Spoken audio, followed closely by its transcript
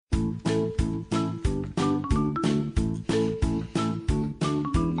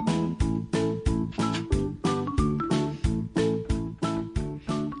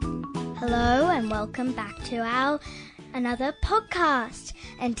Hello and welcome back to our another podcast.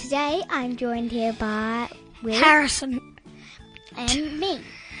 And today I'm joined here by Harrison and me,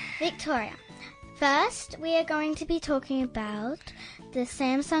 Victoria. First, we are going to be talking about the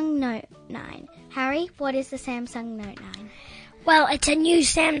Samsung Note 9. Harry, what is the Samsung Note 9? Well, it's a new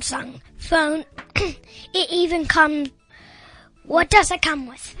Samsung phone. It even comes... What does it come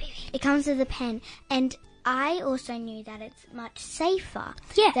with, baby? It comes with a pen, and I also knew that it's much safer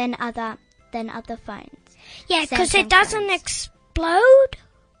than other phones. Yeah, because it Samsung doesn't phones. explode.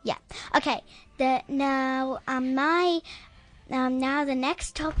 Yeah. Okay. Now the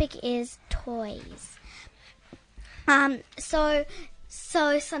next topic is toys. So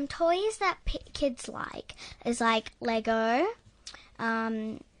some toys that kids like is like Lego,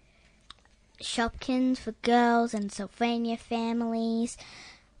 Shopkins for girls and Sylvania families,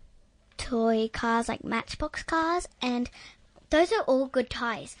 toy cars like Matchbox cars, and those are all good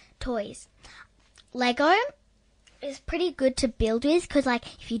toys. Lego is pretty good to build with because, like,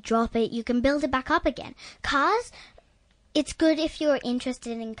 if you drop it, you can build it back up again. Cars, it's good if you're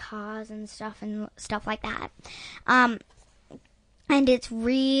interested in cars and stuff like that. And it's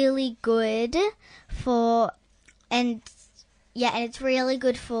really good for, and it's really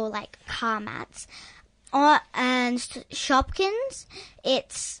good for like car mats. And Shopkins,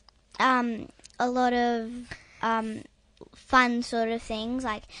 it's a lot of fun sort of things,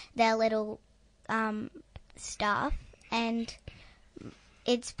 like their little stuff, and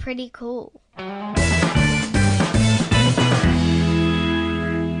it's pretty cool.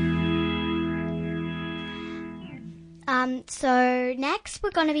 So next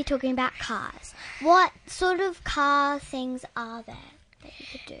we're going to be talking about cars. What sort of car things are there that you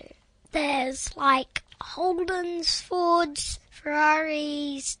could do? There's like Holdens, Fords,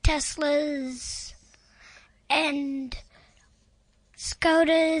 Ferraris, Teslas, and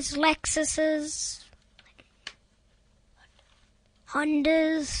Skodas, Lexuses,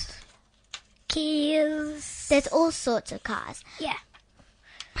 Hondas, Kias. There's all sorts of cars. Yeah.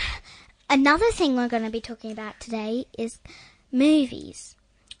 Another thing we're going to be talking about today is movies.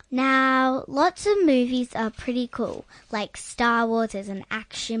 Now, lots of movies are pretty cool. Like Star Wars is an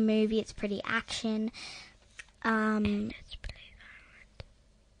action movie. It's pretty action. And it's pretty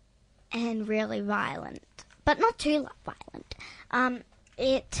and really violent. But not too violent.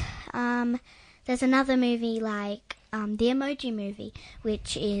 There's another movie like the Emoji Movie,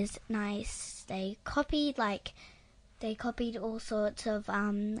 which is nice. They copied all sorts of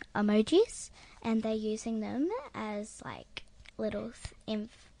emojis, and they're using them as like little things.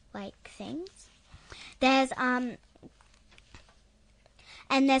 There's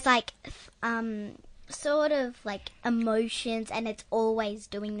like sort of like emotions, and it's always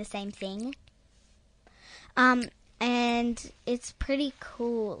doing the same thing. And it's pretty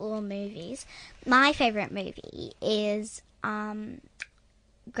cool, all movies. My favorite movie is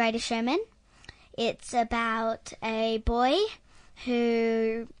Greatest Showman. It's about a boy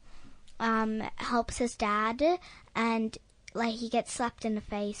who helps his dad, and like he gets slapped in the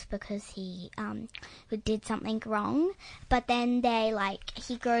face because he did something wrong. But then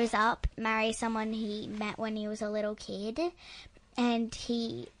he grows up, marries someone he met when he was a little kid, and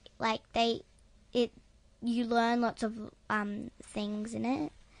you learn lots of things in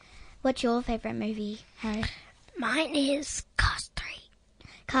it. What's your favorite movie, Harry? Mine is Cars 3.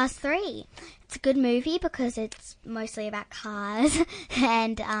 Cars 3. It's a good movie because it's mostly about cars,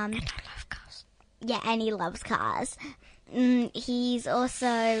 and I love cars. Yeah, and he loves cars. He's also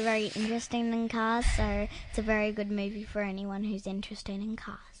very interested in cars, so it's a very good movie for anyone who's interested in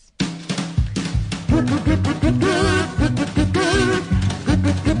cars.